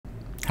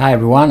Hi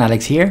everyone,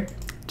 Alex here.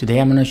 Today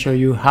I'm going to show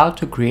you how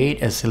to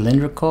create a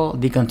cylindrical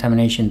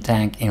decontamination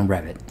tank in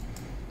Revit.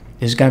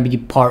 This is going to be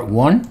part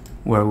 1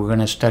 where we're going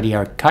to study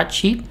our cut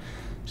sheet.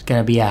 It's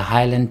going to be a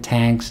Highland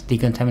Tanks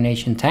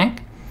decontamination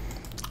tank.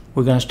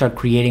 We're going to start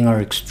creating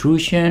our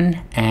extrusion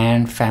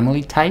and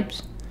family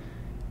types.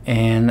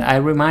 And I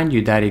remind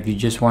you that if you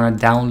just want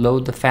to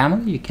download the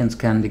family, you can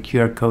scan the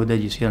QR code that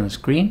you see on the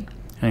screen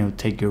and it will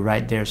take you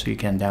right there so you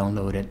can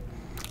download it.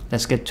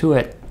 Let's get to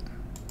it.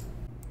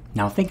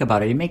 Now think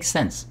about it, it makes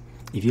sense.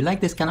 If you like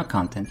this kind of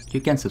content,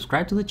 you can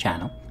subscribe to the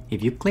channel.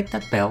 If you click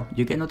that bell,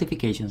 you get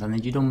notifications and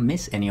then you don't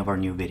miss any of our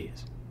new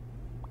videos.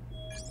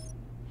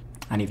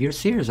 And if you're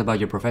serious about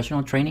your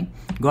professional training,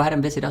 go ahead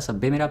and visit us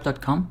at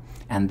BIMitUp.com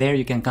and there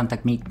you can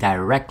contact me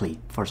directly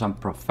for some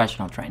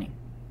professional training.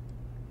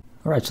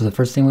 Alright, so the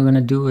first thing we're going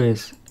to do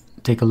is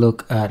take a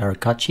look at our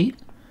cut sheet.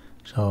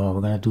 So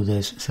we're going to do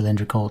this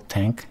cylindrical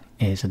tank.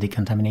 It's a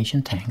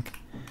decontamination tank.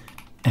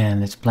 And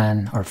let's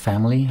plan our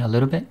family a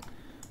little bit.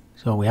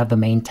 So we have the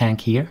main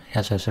tank here. It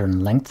has a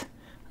certain length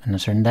and a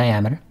certain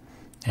diameter.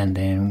 And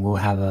then we'll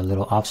have a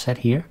little offset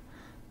here.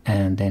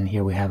 And then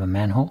here we have a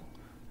manhole.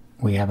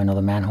 We have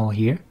another manhole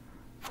here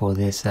for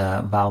this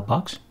valve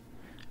box.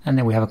 And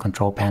then we have a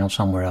control panel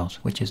somewhere else,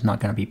 which is not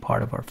going to be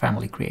part of our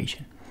family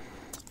creation.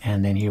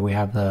 And then here we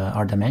have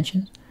our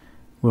dimensions.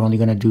 We're only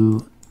going to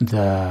do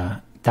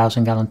the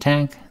 1,000-gallon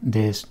tank,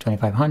 this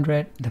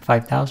 2,500, the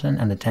 5,000,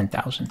 and the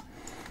 10,000.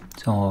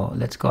 So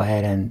let's go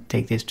ahead and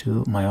take this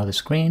to my other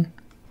screen.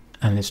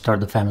 And let's start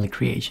the family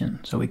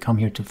creation. So we come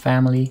here to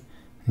family,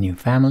 new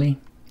family.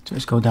 So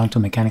let's go down to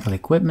mechanical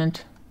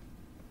equipment.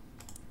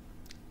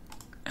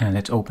 And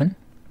let's open.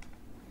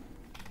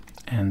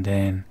 And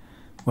then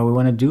what we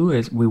want to do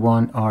is we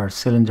want our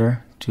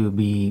cylinder to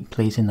be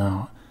placed in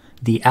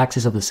the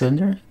axis of the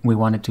cylinder. We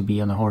want it to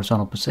be on the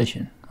horizontal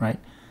position, right?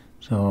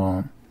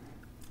 So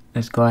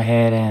let's go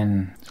ahead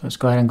and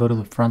go to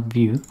the front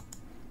view.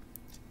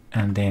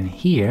 And then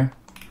here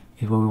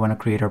is where we want to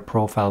create our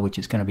profile, which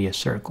is going to be a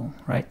circle,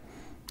 right?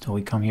 So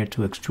we come here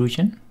to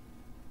extrusion,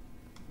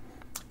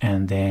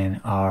 and then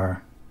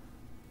our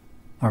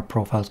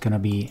profile is going to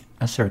be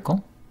a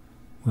circle.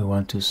 We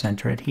want to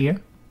center it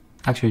here.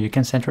 Actually, you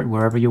can center it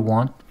wherever you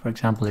want. For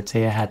example, let's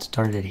say I had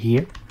started it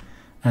here,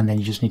 and then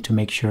you just need to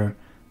make sure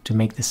to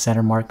make the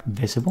center mark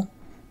visible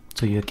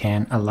so you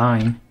can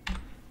align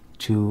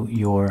to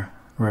your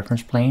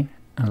reference plane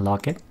and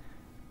lock it,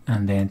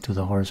 and then to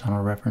the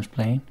horizontal reference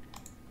plane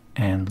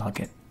and lock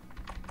it.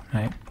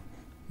 Right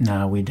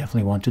now we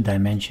definitely want to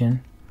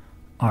dimension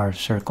our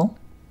circle,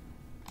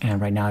 and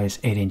right now it's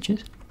 8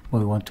 inches, but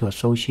we want to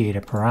associate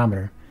a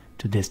parameter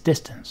to this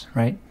distance,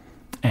 right?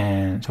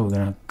 And so we're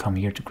going to come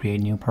here to create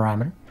a new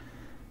parameter.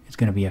 It's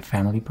going to be a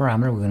family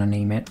parameter. We're going to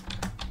name it,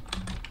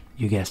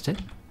 you guessed it,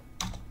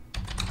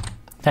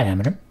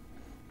 diameter.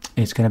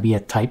 It's going to be a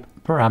type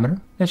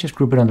parameter. Let's just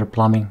group it under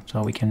plumbing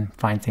so we can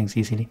find things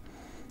easily.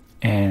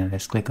 And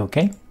let's click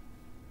OK.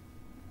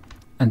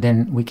 And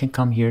then we can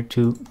come here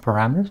to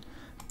parameters,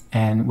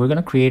 and we're going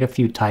to create a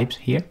few types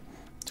here.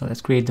 So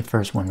let's create the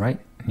first one, right?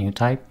 New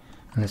type,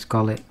 and let's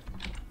call it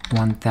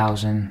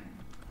 1,000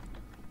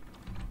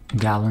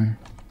 gallon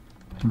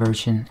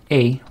version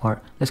A,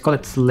 or let's call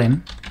it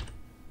slim.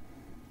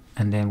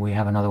 And then we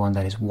have another one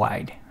that is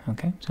wide.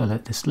 Okay, so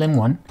the slim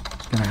one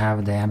is going to have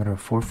a diameter of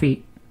 4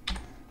 feet,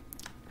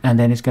 and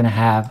then it's going to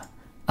have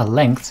a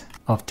length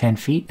of 10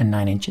 feet and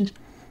 9 inches,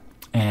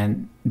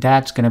 and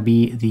that's going to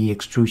be the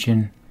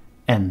extrusion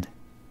end.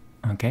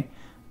 Okay,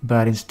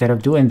 but instead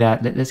of doing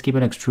that, let's keep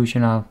an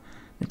extrusion of,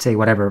 let's say,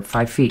 whatever,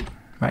 5 feet,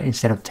 right,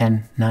 instead of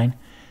 10, 9,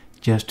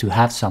 just to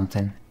have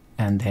something.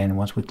 And then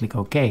once we click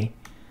OK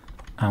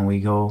and we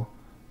go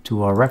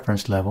to our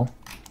reference level,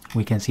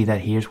 we can see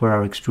that here's where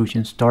our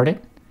extrusion started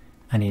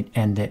and it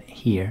ended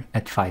here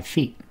at 5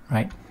 feet,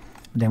 right?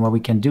 Then what we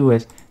can do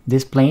is,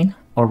 this plane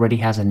already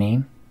has a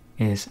name,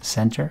 is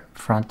center,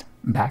 front,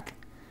 back.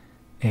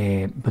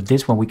 But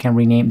this one we can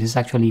rename. This is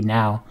actually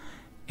now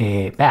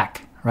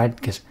back, right?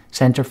 Because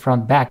center,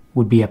 front, back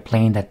would be a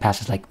plane that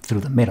passes like through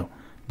the middle.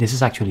 This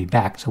is actually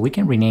back, so we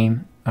can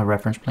rename a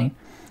reference plane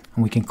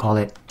and we can call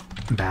it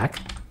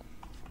back,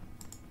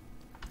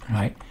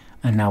 right?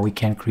 And now we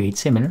can create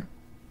similar,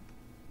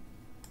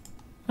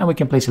 and we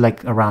can place it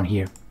like around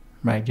here,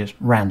 right? Just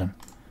random.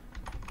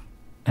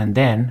 And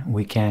then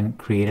we can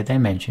create a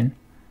dimension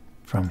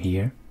from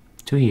here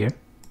to here,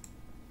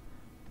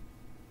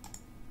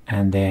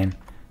 and then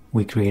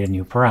we create a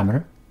new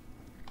parameter,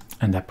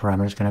 and that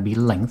parameter is going to be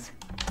length.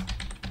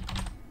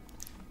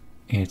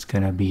 It's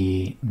going to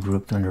be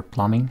grouped under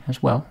plumbing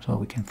as well, so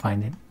we can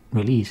find it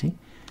really easy.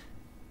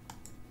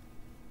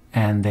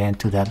 And then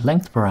to that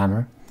length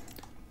parameter,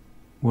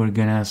 we're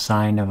going to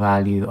assign a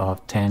value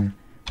of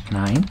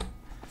 10.9.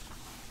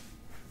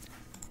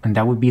 And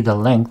that would be the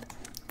length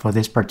for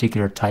this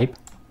particular type,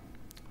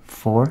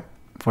 4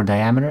 for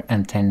diameter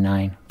and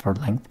 10.9 for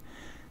length.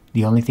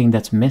 The only thing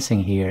that's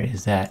missing here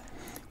is that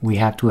we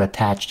have to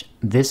attach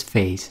this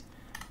face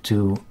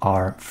to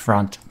our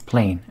front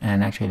plane.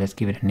 And actually, let's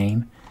give it a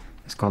name.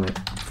 Let's call it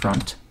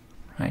front,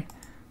 right?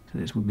 So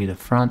this would be the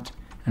front,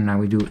 And now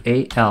we do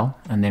AL,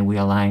 and then we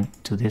align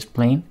to this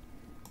plane,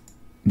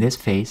 this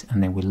face,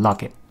 and then we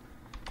lock it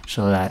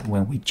so that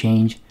when we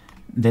change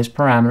this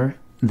parameter,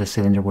 the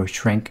cylinder will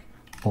shrink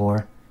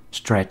or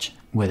stretch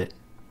with it.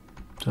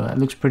 So that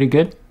looks pretty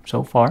good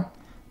so far.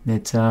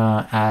 Let's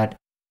add.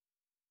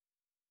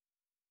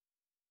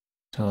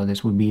 So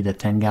this would be the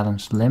 10-gallon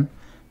slim.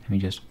 Let me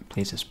just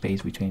place a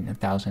space between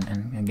 1,000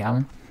 and a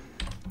gallon,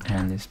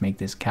 and let's make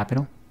this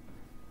capital.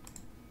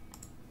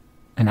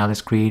 And now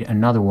let's create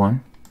another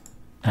one,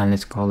 and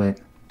let's call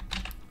it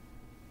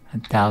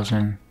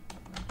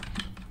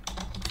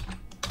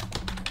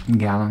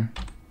 1,000-gallon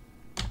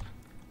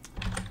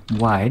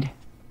wide.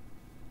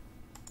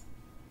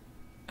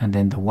 And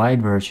then the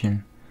wide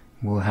version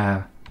will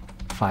have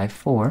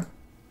 5.4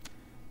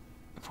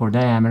 for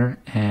diameter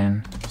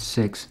and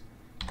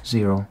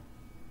 6.0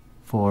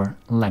 for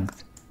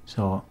length.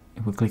 So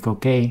if we click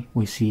OK,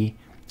 we see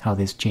how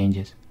this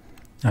changes.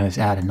 Now let's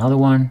add another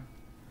one,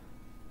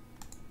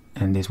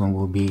 and this one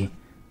will be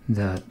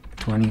the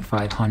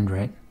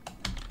 2,500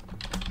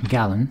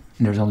 gallon.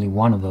 There's only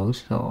one of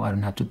those, so I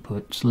don't have to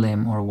put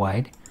slim or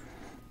wide,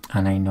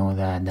 and I know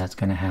that that's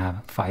gonna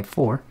have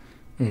 5.4.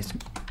 It's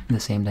the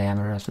same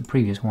diameter as the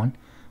previous one,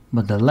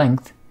 but the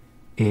length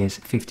is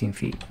 15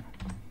 feet.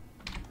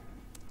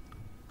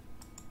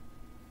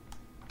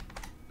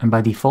 And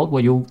by default,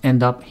 what you'll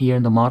end up here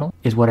in the model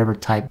is whatever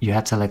type you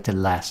had selected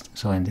last.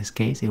 So in this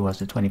case, it was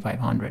the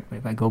 2,500. But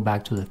if I go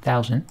back to the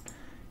 1,000,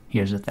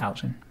 here's the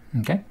 1,000.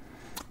 Okay.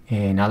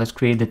 And now let's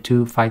create the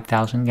two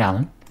 5,000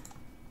 gallon.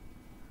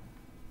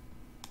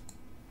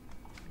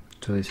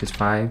 So this is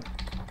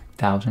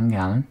 5,000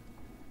 gallon.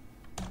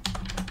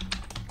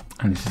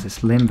 And this is the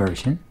slim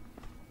version.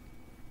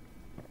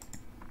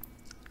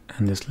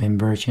 And the slim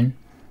version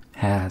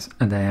has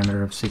a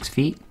diameter of 6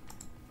 feet.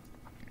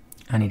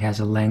 And it has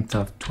a length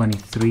of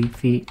 23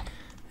 feet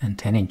and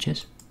 10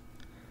 inches.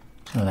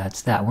 So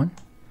that's that one.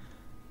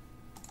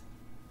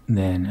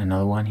 Then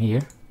another one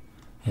here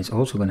is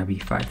also going to be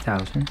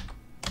 5,000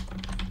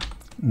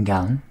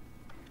 gallon.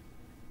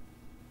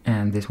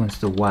 And this one's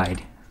the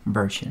wide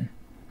version.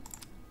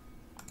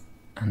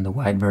 And the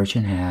wide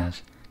version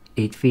has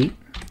 8 feet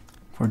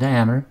for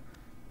diameter,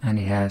 and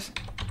it has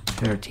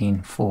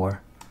 13.4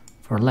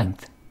 for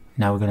length.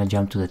 Now we're going to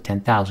jump to the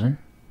 10,000.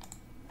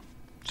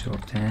 So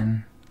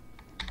 10,000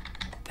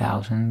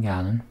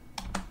 gallon,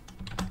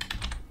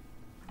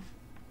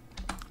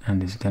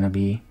 and this is gonna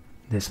be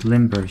the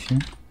slim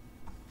version,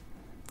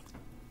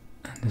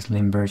 and the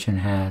slim version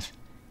has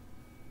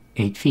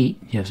 8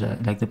 feet, just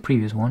like the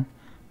previous one,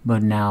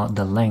 but now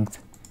the length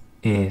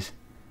is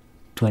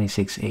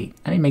 26.8,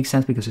 and it makes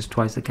sense because it's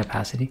twice the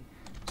capacity.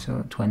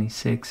 So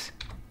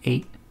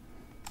 26.8.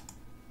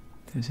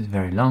 This is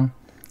very long,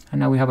 and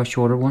now we have a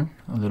shorter one,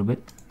 a little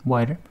bit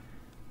wider,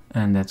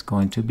 and that's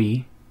going to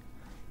be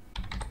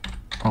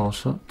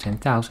also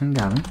 10,000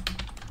 gallon,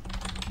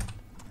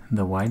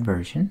 the wide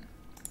version,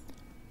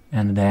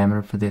 and the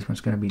diameter for this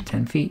one's going to be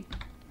 10 feet,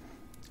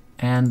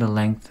 and the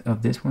length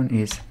of this one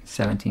is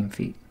 17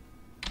 feet.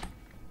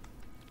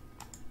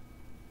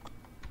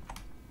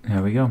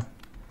 There we go.